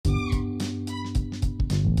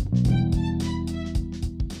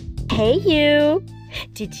Hey you!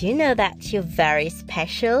 Did you know that you're very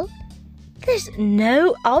special? There's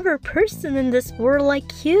no other person in this world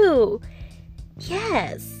like you.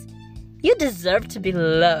 Yes, you deserve to be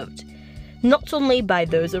loved, not only by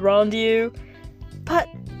those around you, but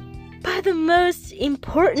by the most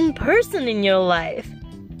important person in your life.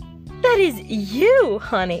 That is you,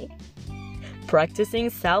 honey. Practicing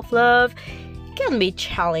self-love can be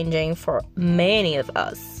challenging for many of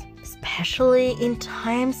us, especially in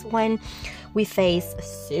times when we face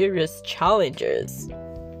serious challenges.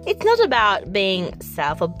 It's not about being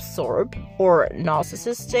self-absorbed or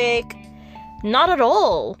narcissistic. Not at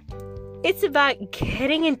all. It's about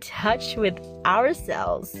getting in touch with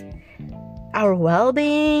ourselves, our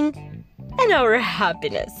well-being, and our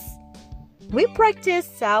happiness. We practice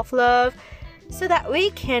self-love so that we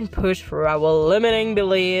can push through our limiting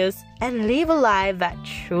beliefs and live a life that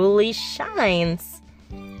truly shines.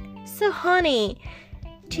 So honey,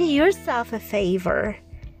 do yourself a favor.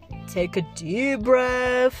 Take a deep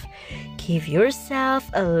breath, give yourself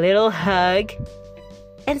a little hug,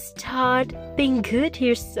 and start being good to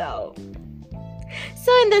yourself.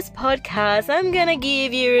 So in this podcast, I'm gonna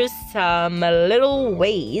give you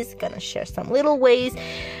gonna share some little ways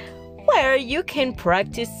where you can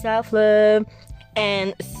practice self-love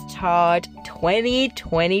and start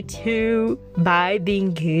 2022 by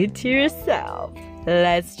being good to yourself.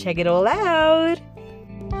 Let's check it all out.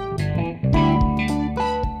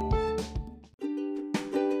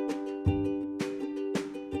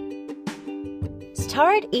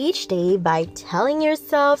 Start each day by telling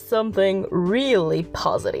yourself something really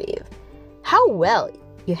positive. How well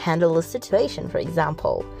you handle a situation, for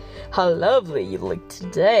example. How lovely you look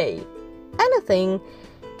today. Anything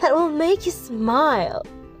that will make you smile.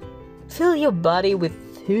 Fill your body with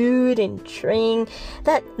food and drink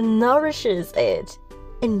that nourishes it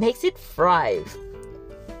and makes it thrive.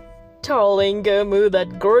 Darling, go move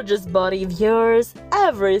that gorgeous body of yours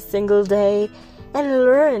every single day and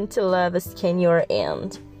learn to love the skin you're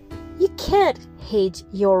in. You can't hate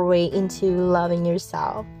your way into loving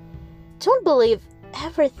yourself. Don't believe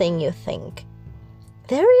everything you think.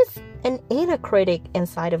 There is an inner critic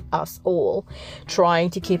inside of us all,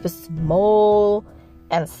 trying to keep us small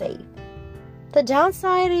and safe. The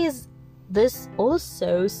downside is this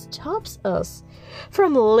also stops us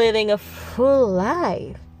from living a full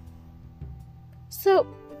life. So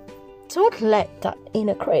don't let that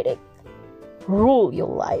inner critic rule your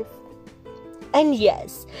life. And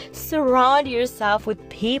yes, surround yourself with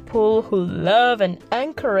people who love and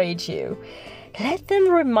encourage you. Let them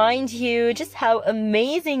remind you just how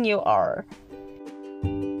amazing you are.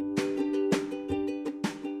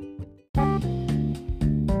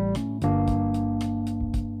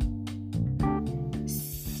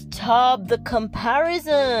 Stop the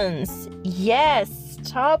comparisons. Yes,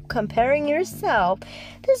 stop comparing yourself.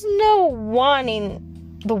 There's no one in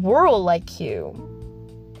the world like you.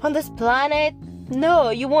 On this planet, no,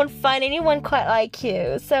 you won't find anyone quite like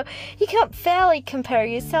you. So you can't fairly compare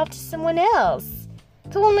yourself to someone else.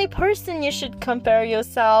 The only person you should compare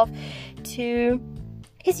yourself to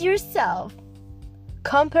is yourself.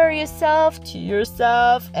 Compare yourself to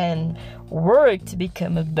yourself and work to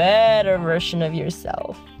become a better version of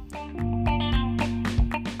yourself.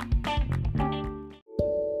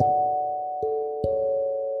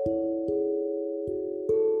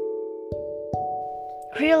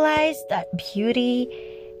 Realize that beauty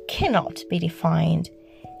cannot be defined.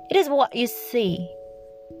 It is what you see.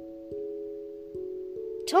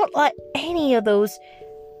 Don't let any of those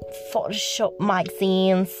Photoshop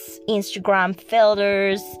magazines, Instagram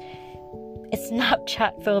filters,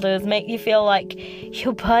 Snapchat filters make you feel like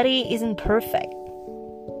your body isn't perfect.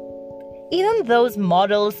 Even those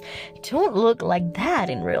models don't look like that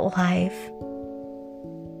in real life.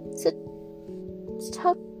 So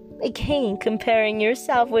stop again comparing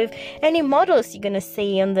yourself with any models you're gonna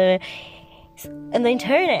see on the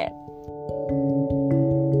internet.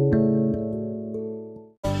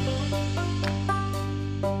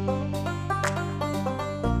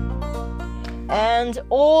 And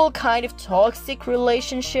all kind of toxic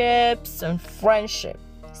relationships and friendship.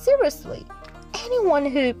 Seriously, anyone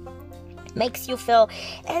who makes you feel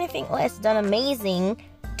anything less than amazing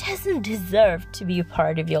doesn't deserve to be a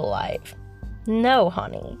part of your life. No,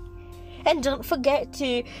 honey. And don't forget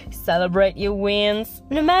to celebrate your wins,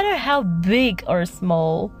 no matter how big or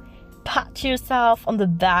small. Pat yourself on the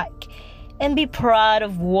back and be proud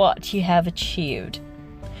of what you have achieved.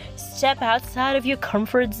 Step outside of your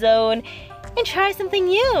comfort zone and try something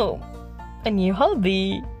new. A new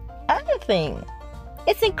hobby, anything.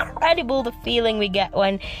 It's incredible the feeling we get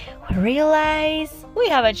when we realize we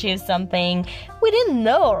have achieved something we didn't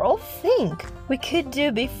know or think we could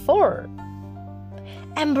do before.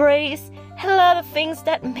 Embrace a lot of things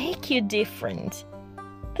that make you different.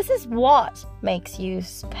 This is what makes you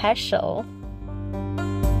special.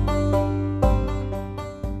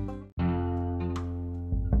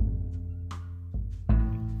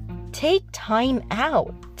 Take time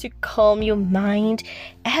out to calm your mind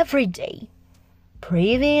every day.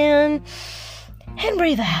 Breathe in and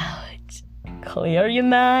breathe out. Clear your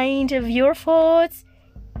mind of your thoughts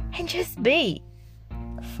and just be.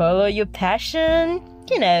 Follow your passion.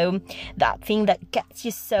 You know, that thing that gets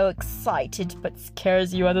you so excited but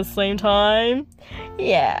scares you at the same time.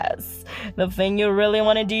 Yes, the thing you really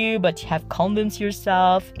want to do but you have convinced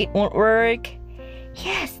yourself it won't work.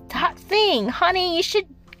 Yes, that thing, honey, you should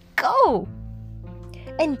go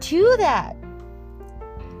and do that.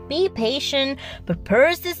 Be patient but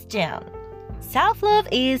persistent. Self-love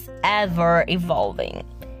is ever evolving.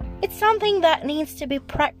 It's something that needs to be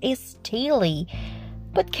practiced daily,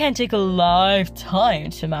 but can take a lifetime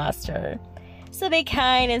to master. So be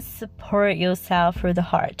kind and support yourself through the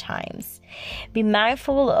hard times. Be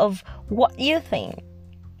mindful of what you think,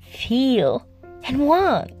 feel, and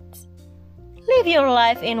want. Live your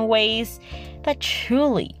life in ways that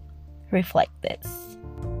truly reflect this.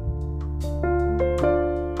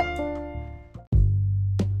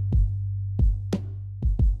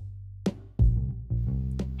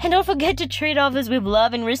 And don't forget to treat others with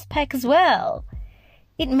love and respect as well.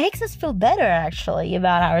 It makes us feel better, actually,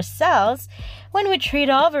 about ourselves when we treat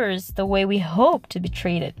others the way we hope to be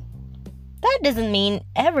treated. That doesn't mean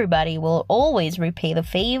everybody will always repay the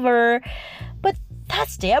favor, but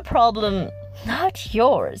that's their problem, not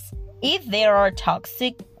yours. If there are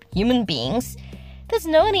toxic human beings, there's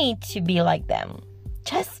no need to be like them.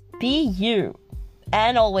 Just be you,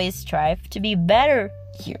 and always strive to be better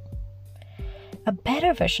you. A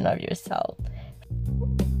better version of yourself.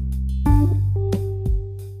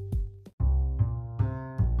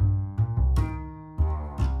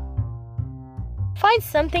 Find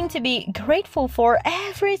something to be grateful for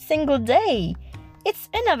every single day. It's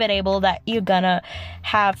inevitable that you're gonna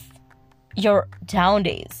have your down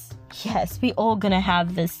days. Yes, we all gonna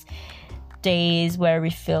have this days where we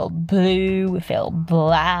feel blue, we feel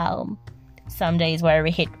blah. Some days where we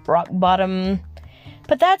hit rock bottom.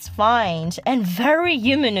 But that's fine and very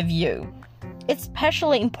human of you. It's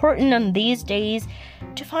especially important on these days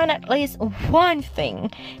to find at least one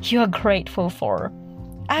thing you are grateful for,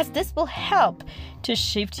 as this will help to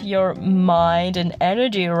shift your mind and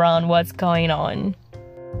energy around what's going on.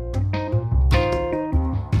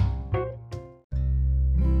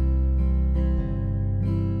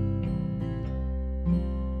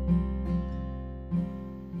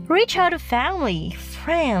 Reach out to family,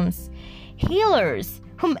 friends, healers,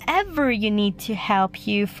 whomever you need to help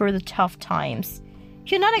you through the tough times.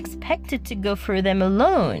 You're not expected to go through them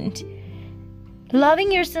alone.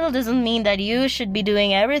 Loving yourself doesn't mean that you should be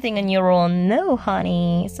doing everything on your own. No,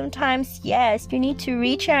 honey. Sometimes, yes, you need to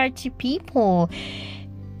reach out to people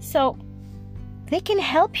so they can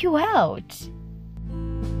help you out.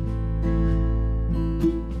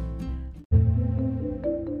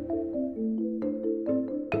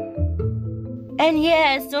 And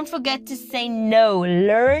yes, don't forget to say no.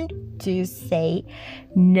 Learn to say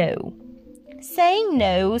no. Saying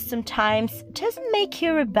no sometimes doesn't make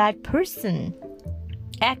you a bad person.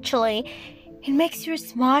 Actually, it makes you a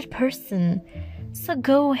smart person. So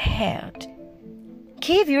go ahead.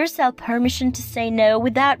 Give yourself permission to say no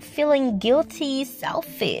without feeling guilty,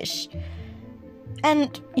 selfish,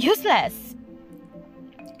 and useless.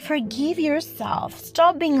 Forgive yourself.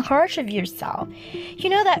 Stop being harsh of yourself. You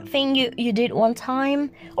know that thing you did one time,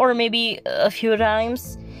 or maybe a few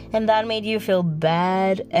times, and that made you feel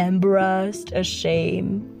bad, embarrassed,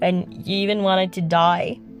 ashamed, and you even wanted to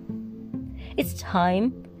die? It's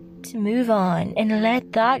time to move on and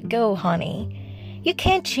let that go, honey. You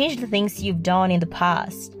can't change the things you've done in the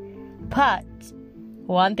past. But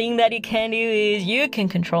one thing that you can do is you can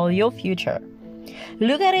control your future.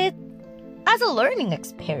 Look at it as a learning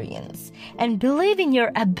experience and believe in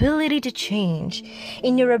your ability to change,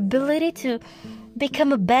 in your ability to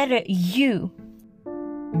become a better you.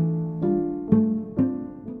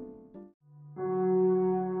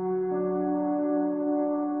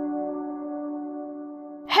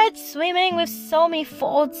 Head swimming with so many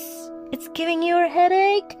thoughts, it's giving you a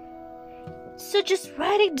headache? So just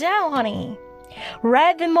write it down, honey.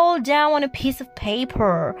 Write them all down on a piece of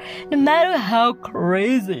paper, no matter how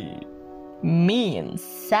crazy, mean,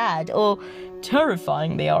 sad, or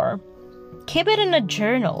terrifying they are. Keep it in a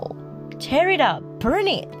journal. tear it up, burn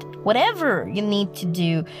it, whatever you need to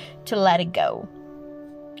do to let it go.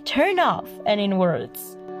 Turn off and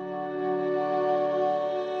inwards.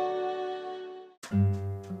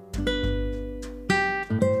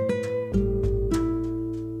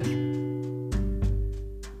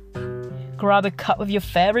 Grab a cup of your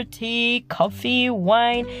favorite tea, coffee,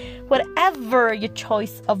 wine, whatever your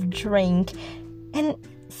choice of drink, and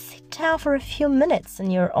sit down for a few minutes on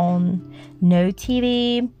your own. No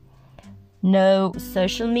TV, no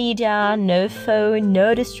social media, no phone,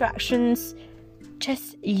 no distractions.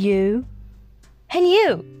 Just you and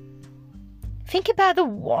you. Think about the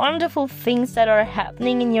wonderful things that are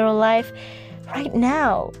happening in your life right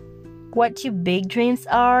now, what your big dreams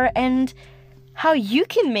are, and how you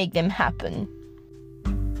can make them happen.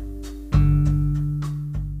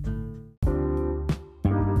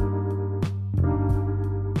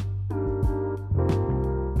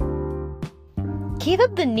 Give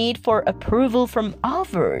up the need for approval from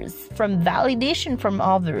others, from validation from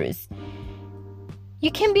others.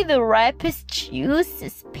 You can be the ripest,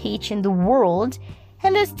 juiciest peach in the world,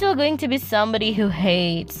 and there's still going to be somebody who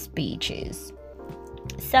hates peaches.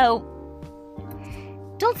 So,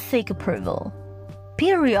 don't seek approval.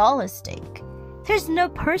 Be realistic. There's no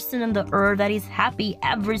person on the earth that is happy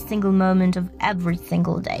every single moment of every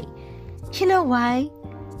single day. You know why?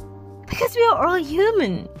 Because we are all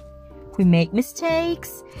human. We make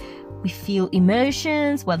mistakes. We feel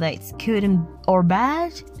emotions, whether it's good or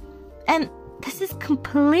bad. And this is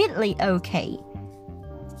completely okay.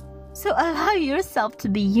 So allow yourself to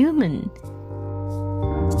be human.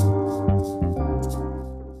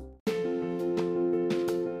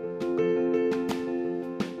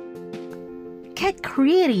 Get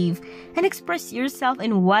creative and express yourself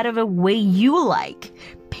in whatever way you like.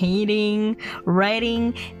 Painting,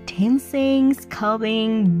 writing, dancing,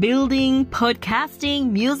 sculpting, building,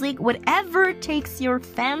 podcasting, music, whatever takes your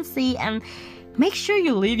fancy, and make sure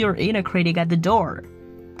you leave your inner critic at the door.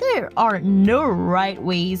 There are no right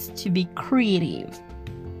ways to be creative.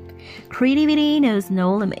 Creativity knows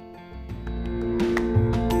no limit.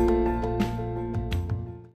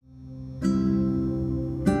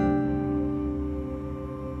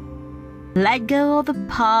 Let go of the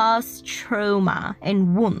past trauma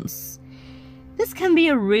and wounds. This can be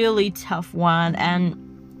a really tough one, and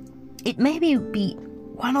it may be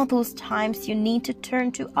one of those times you need to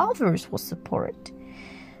turn to others for support.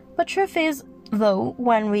 But truth is, though,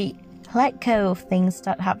 when we let go of things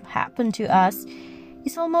that have happened to us,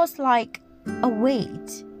 it's almost like a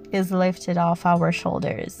weight is lifted off our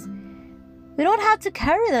shoulders. We don't have to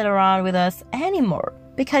carry that around with us anymore,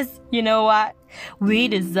 because you know what? We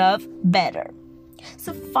deserve better.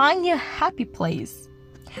 So find your happy place.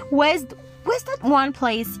 Where's that one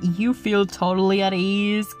place you feel totally at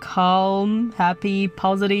ease, calm, happy,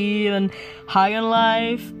 positive, and high on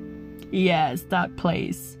life? Yes, that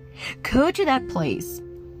place. Go to that place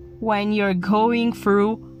when you're going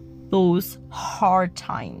through those hard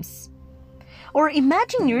times. Or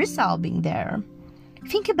imagine yourself being there.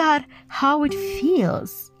 Think about how it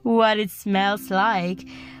feels, what it smells like,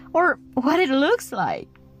 or what it looks like.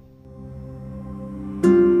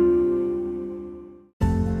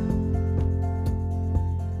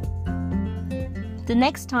 The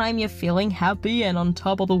next time you're feeling happy and on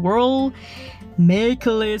top of the world, make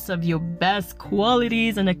a list of your best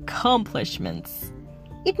qualities and accomplishments.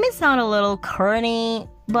 It may sound a little corny,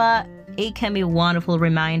 but it can be a wonderful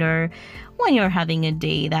reminder when you're having a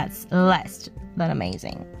day that's less than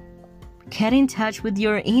amazing. Get in touch with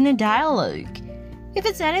your inner dialogue. If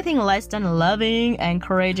it's anything less than loving,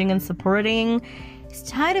 encouraging, and supporting, it's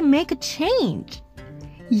time to make a change.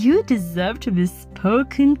 You deserve to be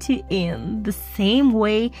spoken to in the same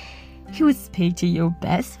way you would speak to your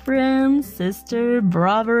best friend, sister,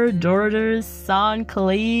 brother, daughter, son,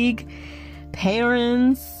 colleague,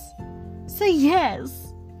 parents. So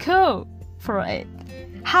yes, go for it.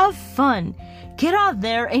 Have fun. Get out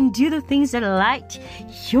there and do the things that light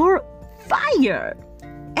your fire.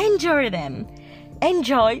 Enjoy them.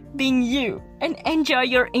 Enjoy being you and enjoy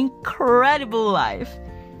your incredible life.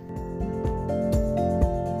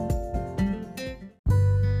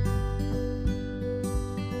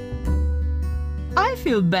 I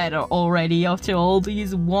feel better already after all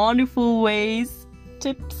these wonderful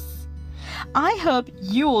tips. I hope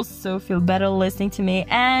you also feel better listening to me,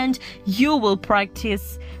 and you will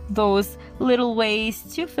practice those little ways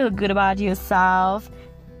to feel good about yourself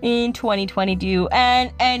in 2022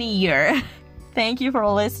 and any year. Thank you for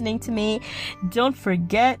listening to me. Don't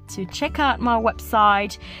forget to check out my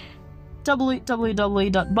website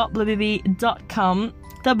www.boblababy.com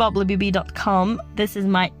thebubblybb.com. This is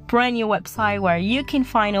my brand new website where you can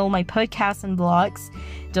find all my podcasts and blogs.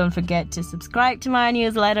 Don't forget to subscribe to my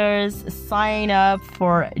newsletters, sign up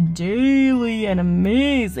for daily and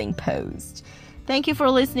amazing posts. Thank you for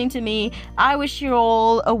listening to me. I wish you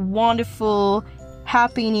all a wonderful,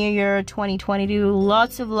 happy New Year 2022.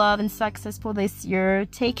 Lots of love and success for this year.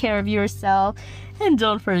 Take care of yourself and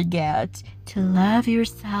don't forget to love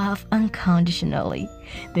yourself unconditionally.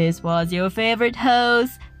 This was your favorite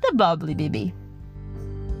host, the Bubbly Baby.